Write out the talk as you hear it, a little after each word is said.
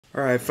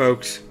Alright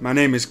folks, my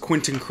name is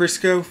Quentin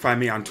Crisco. Find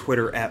me on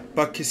Twitter at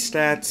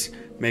BucketStats.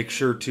 Make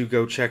sure to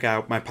go check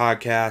out my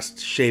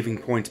podcast, Shaving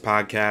Points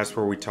Podcast,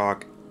 where we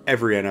talk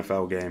every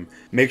NFL game.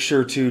 Make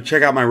sure to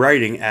check out my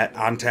writing at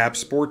OnTap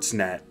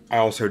Sportsnet. I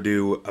also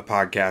do a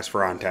podcast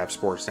for OnTap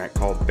Sportsnet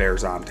called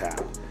Bears on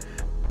Tap.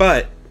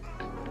 But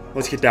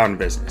let's get down to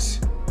business.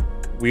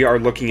 We are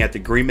looking at the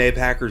Green Bay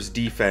Packers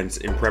defense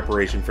in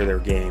preparation for their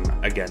game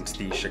against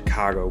the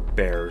Chicago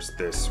Bears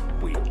this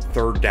week.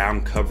 Third down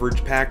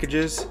coverage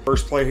packages.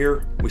 First play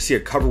here, we see a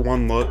cover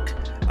one look.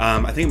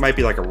 I think it might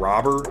be like a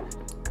robber.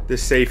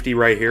 This safety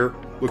right here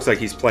looks like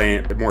he's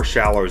playing a more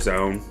shallow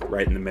zone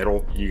right in the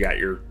middle. You got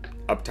your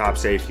up top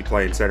safety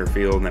playing center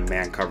field and then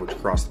man coverage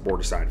across the board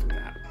aside from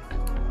that.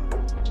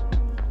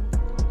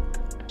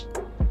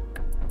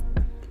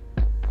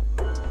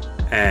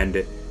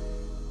 And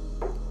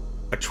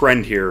a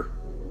trend here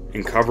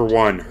in cover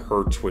one,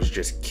 Hurts was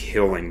just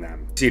killing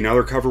them. See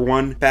another cover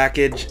one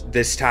package.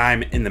 This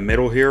time in the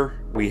middle here,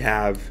 we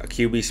have a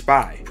QB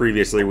spy.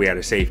 Previously, we had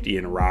a safety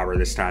and a robber.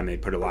 This time they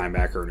put a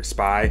linebacker and a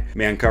spy.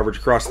 Man coverage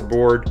across the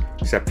board,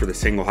 except for the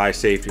single high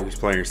safety who's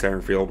playing a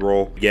center field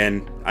role.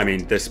 Again, I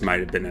mean, this might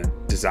have been a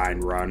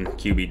designed run,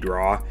 QB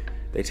draw.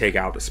 They take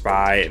out the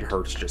spy and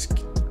Hurts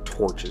just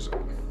torches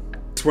them.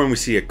 When we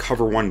see a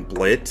cover one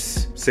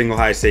blitz, single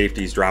high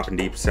safeties dropping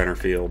deep center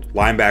field.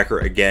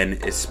 Linebacker again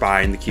is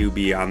spying the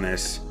QB on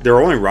this. They're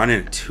only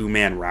running a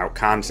two-man route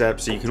concept,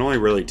 so you can only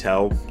really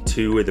tell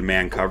two of the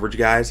man coverage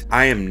guys.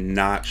 I am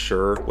not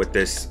sure what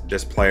this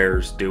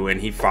player's doing.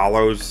 He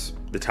follows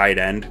the tight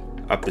end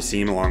up the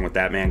seam along with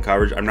that man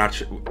coverage. I'm not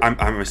sure.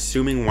 I'm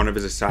assuming one of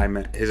his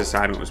assignment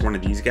was one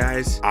of these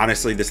guys.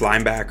 Honestly, this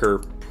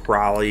linebacker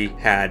probably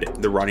had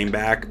the running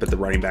back, but the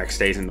running back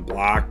stays in the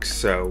block,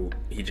 so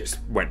he just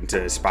went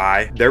into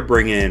spy. They're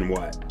bringing in,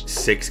 what,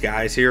 6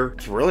 guys here?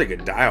 It's really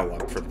good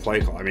dial-up for the play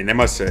call. I mean, they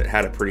must have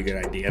had a pretty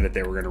good idea that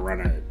they were going to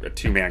run a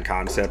two-man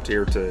concept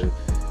here to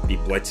be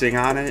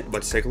blitzing on it.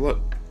 Let's take a look.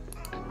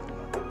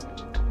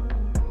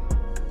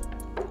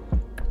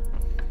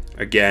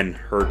 Again,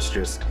 Hurts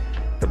just,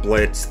 the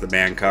blitz, the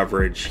man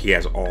coverage, he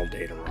has all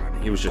day to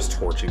run. He was just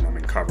torching them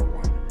in cover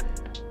one.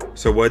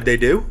 So what'd they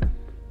do?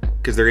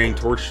 Because they're getting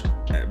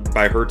torched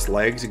by Hurts'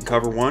 legs in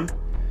cover one,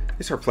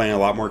 they start playing a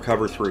lot more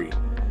cover three.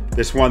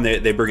 This one,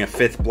 they bring a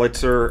 5th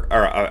blitzer,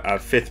 or a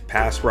 5th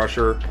pass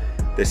rusher.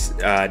 This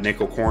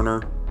nickel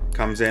corner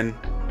comes in.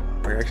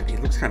 Or actually, he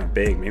looks kind of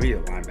big, maybe a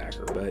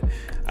linebacker,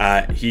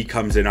 but he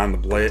comes in on the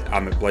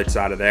blitz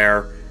out of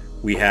there.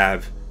 We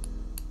have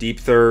deep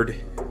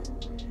third.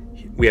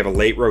 We have a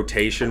late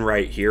rotation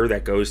right here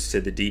that goes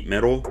to the deep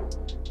middle.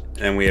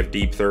 And we have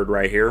deep third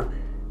right here.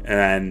 And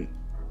then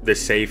the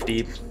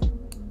safety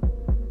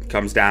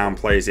comes down,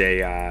 plays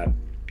a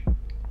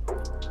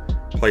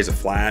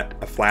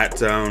flat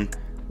zone.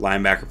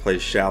 Linebacker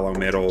plays shallow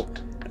middle,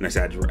 and this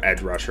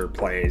edge rusher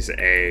plays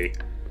a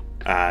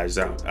flat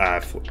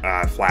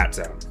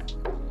zone.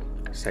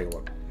 Let's take a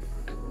look.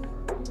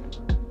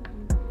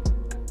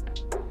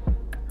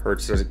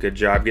 Hurts does a good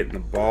job getting the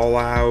ball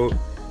out.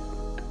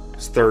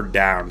 It's third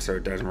down, so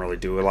it doesn't really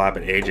do a lot,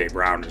 but AJ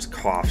Brown just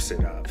coughs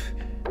it up.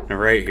 And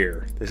right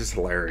here, this is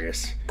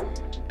hilarious.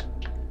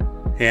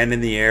 Hand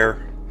in the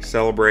air,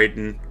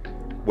 celebrating,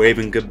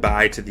 waving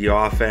goodbye to the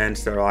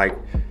offense. They're like,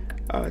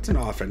 oh, it's an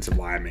offensive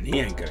lineman. He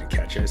ain't gonna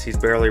catch us. He's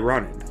barely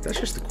running. That's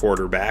just the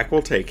quarterback.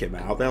 We'll take him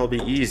out. That'll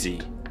be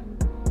easy.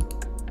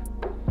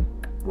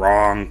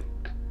 Wrong.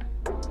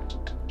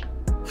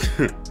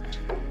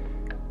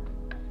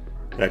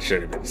 That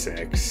should have been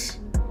 6.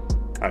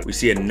 We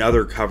see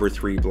another cover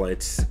 3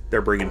 blitz.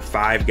 They're bringing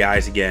 5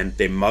 guys again.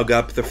 They mug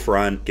up the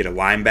front, get a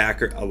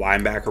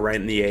linebacker right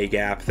in the A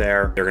gap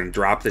there. They're going to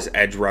drop this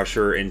edge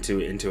rusher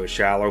into a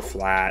shallow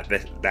flat.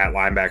 That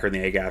linebacker in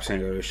the A gap's going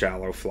to go to a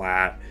shallow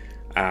flat.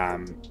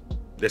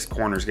 This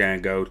corner's going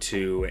to go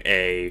to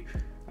a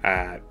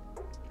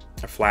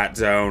flat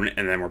zone,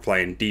 and then we're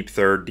playing deep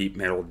third, deep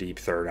middle, deep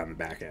third on the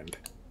back end.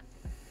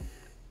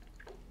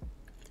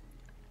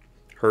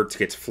 Hurts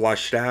gets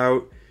flushed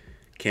out.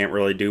 Can't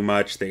really do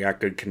much. They got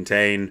good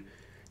contain.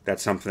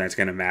 That's something that's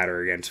going to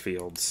matter against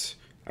Fields.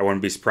 I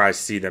wouldn't be surprised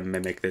to see them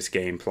mimic this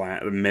game plan,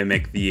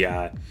 mimic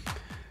the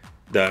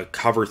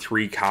cover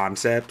 3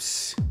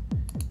 concepts.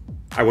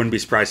 I wouldn't be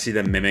surprised to see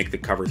them mimic the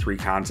cover 3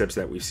 concepts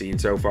that we've seen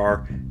so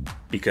far,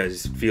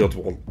 because Fields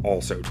will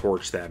also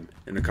torch them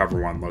in the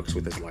cover 1 looks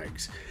with his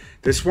legs.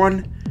 This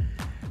one,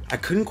 I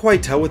couldn't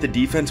quite tell what the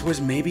defense was.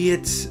 Maybe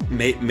it's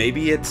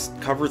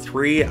cover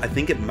 3. I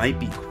think it might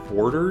be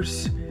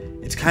quarters.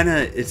 It's kind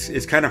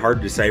of hard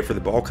to decipher.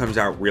 The ball comes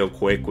out real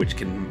quick, which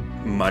can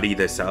muddy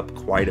this up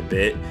quite a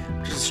bit.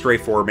 Just a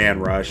straight 4-man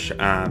rush.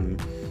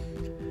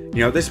 You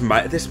know, this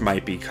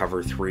might be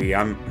cover 3.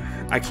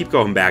 I keep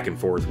going back and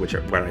forth what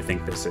I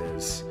think this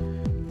is.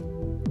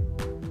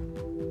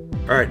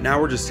 All right, now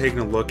we're just taking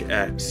a look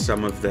at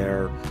some of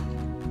their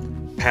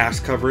pass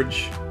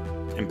coverage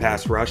and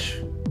pass rush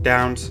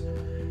downs.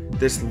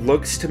 This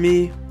looks to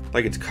me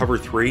like it's cover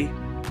 3.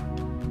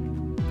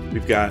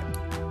 We've got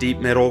deep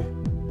middle,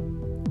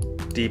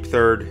 deep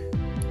third,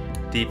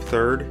 deep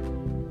third.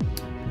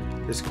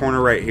 This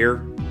corner right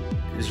here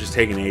is just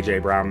taking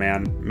AJ Brown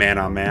man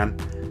on man.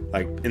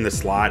 Like in the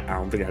slot, I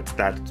don't think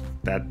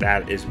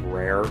that is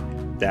rare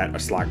that a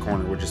slot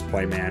corner would just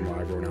play man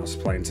while everyone else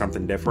is playing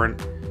something different.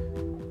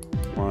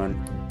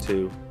 1,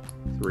 2,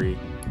 3,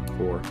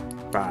 4,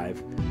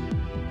 5.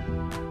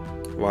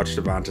 Watch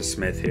Devonta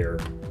Smith here.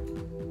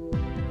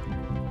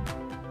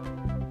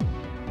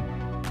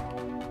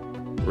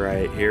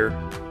 Right here.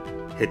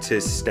 Hits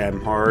his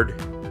stem hard.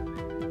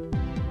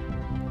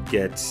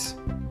 Gets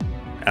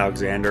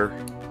Alexander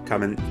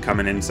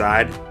coming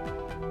inside.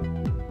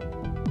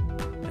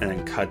 And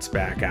then cuts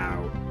back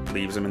out.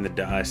 Leaves him in the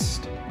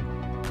dust.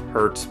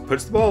 Hurts.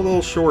 Puts the ball a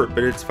little short,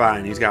 but it's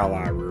fine. He's got a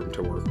lot of room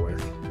to work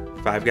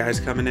with. 5 guys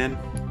coming in.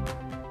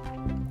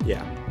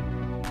 Yeah.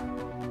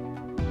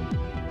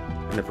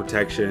 And the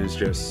protection is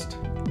just...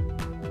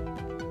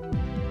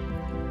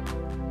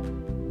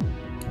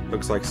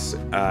 looks like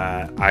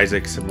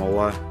Isaac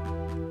Samola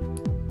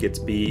gets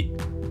beat.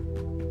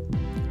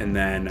 And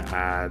then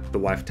the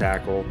left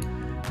tackle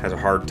has a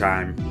hard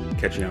time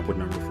catching up with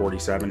number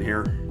 47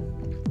 here.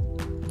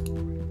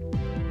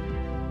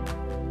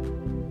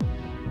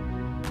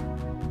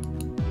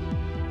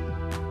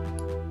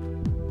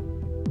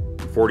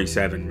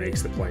 .47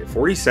 makes the play.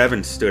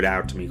 47 stood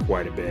out to me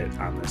quite a bit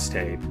on this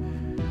tape.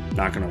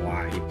 Not gonna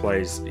lie, he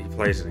plays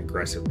an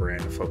aggressive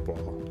brand of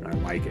football, and I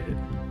like it.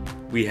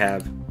 We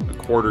have a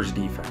quarters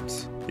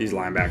defense. These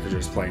linebackers are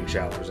just playing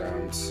shallow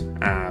zones.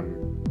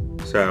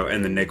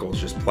 And the nickel's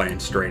just playing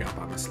straight up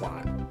on the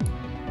slot.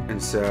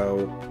 And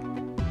so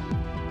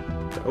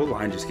the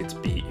O-line just gets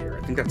beat here.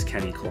 I think that's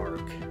Kenny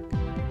Clark.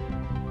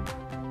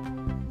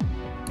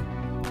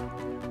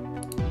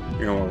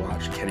 You're gonna wanna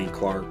watch Kenny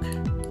Clark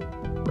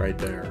right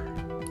there.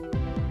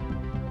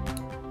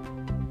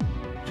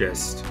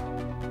 Just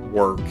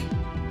work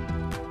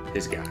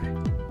his guy.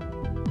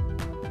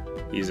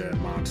 He's a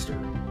monster.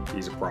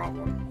 He's a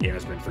problem. He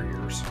has been for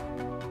years.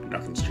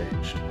 Nothing's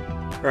changed.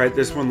 All right,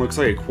 this one looks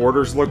like a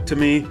quarters look to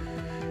me.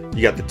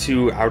 You got the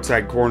 2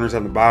 outside corners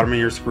on the bottom of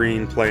your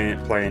screen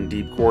playing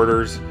deep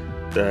quarters.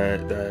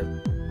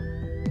 The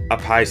up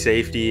high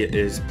safety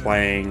is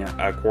playing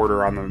a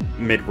quarter on the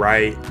mid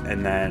right,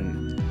 and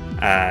then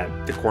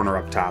the corner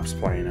up top's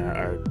playing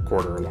a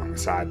quarter along the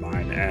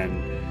sideline.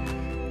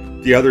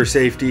 And the other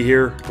safety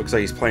here looks like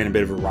he's playing a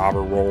bit of a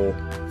robber role.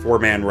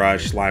 4-man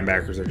rush.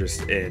 Linebackers are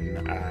just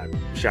in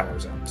shallow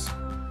zones.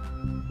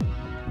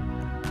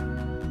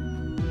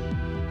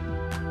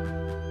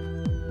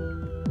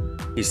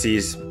 He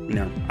sees,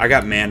 I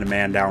got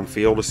man-to-man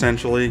downfield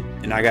essentially,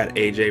 and I got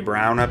AJ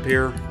Brown up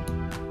here,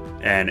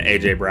 and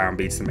AJ Brown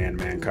beats the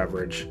man-to-man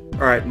coverage. All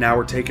right, now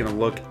we're taking a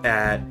look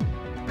at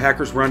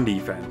Packers' run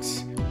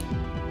defense.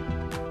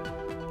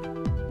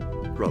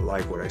 But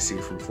like what I see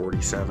from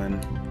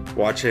 47.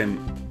 Watch him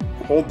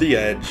hold the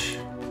edge.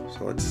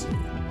 So let's see.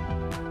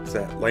 Is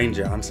that Lane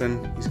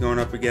Johnson he's going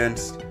up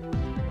against?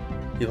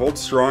 He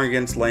holds strong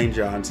against Lane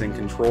Johnson,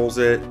 controls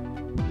it.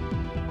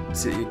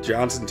 See,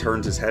 Johnson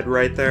turns his head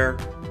right there,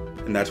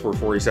 and that's where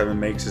 47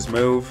 makes his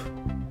move.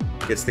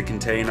 Gets the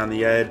contain on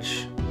the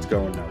edge. It's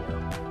going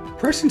nowhere.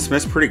 Preston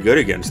Smith's pretty good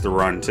against the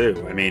run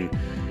too. I mean,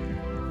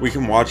 we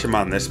can watch him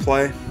on this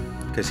play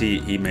because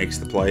he makes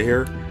the play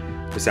here.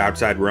 This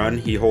outside run,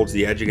 he holds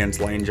the edge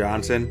against Lane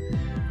Johnson,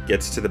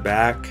 gets to the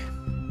back,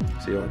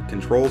 see,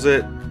 controls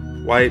it,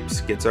 wipes,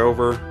 gets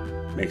over,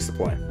 makes the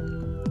play.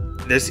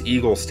 This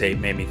Eagles tape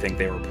made me think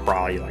they were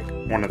probably like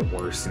one of the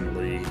worst in the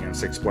league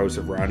against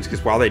explosive runs,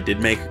 because while they did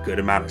make a good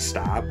amount of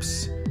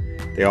stops,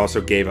 they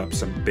also gave up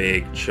some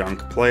big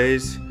chunk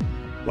plays,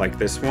 like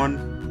this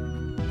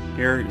one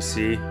here. You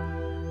see,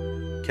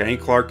 Kenny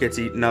Clark gets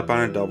eaten up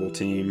on a double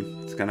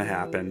team. It's gonna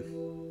happen.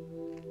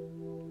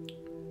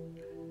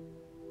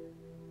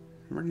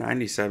 Number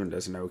 97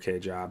 does an okay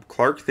job.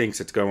 Clark thinks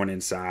it's going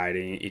inside.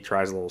 He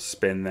tries a little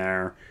spin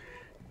there.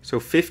 So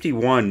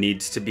 51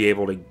 needs to be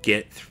able to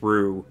get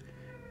through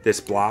this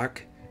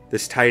block.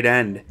 This tight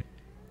end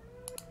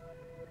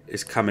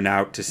is coming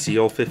out to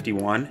seal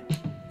 51.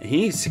 And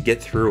he needs to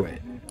get through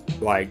it.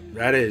 Like,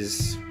 that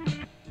is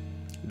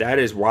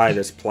why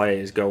this play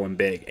is going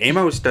big.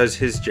 Amos does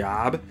his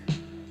job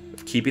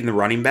of keeping the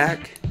running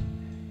back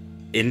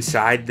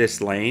inside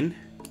this lane,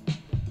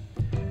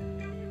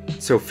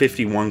 so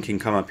 51 can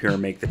come up here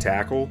and make the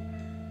tackle.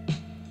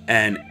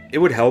 And it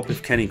would help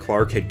if Kenny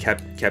Clark had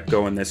kept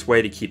going this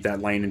way to keep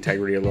that lane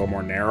integrity a little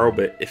more narrow.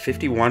 But if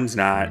 51's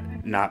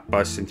not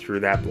busting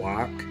through that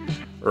block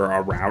or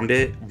around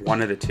it,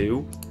 one of the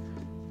two,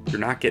 you're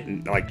not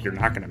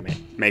gonna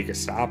make a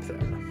stop there.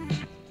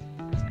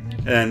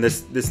 And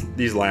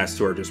these last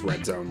two are just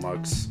red zone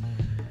looks.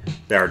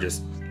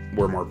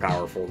 We're more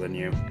powerful than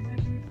you.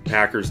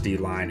 Packers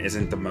D-line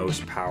isn't the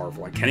most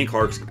powerful. Like, Kenny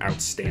Clark's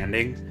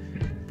outstanding,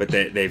 but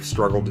they've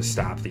struggled to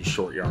stop these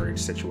short yardage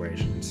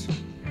situations.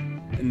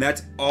 And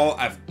that's all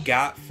I've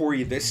got for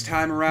you this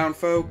time around,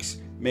 folks.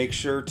 Make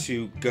sure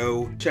to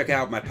go check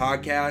out my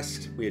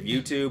podcast. We have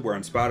YouTube, we're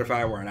on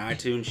Spotify, we're on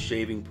iTunes,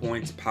 Shaving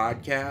Points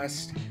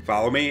Podcast.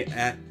 Follow me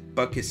at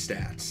Buck His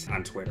Stats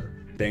on Twitter.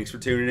 Thanks for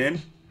tuning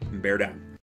in, and bear down.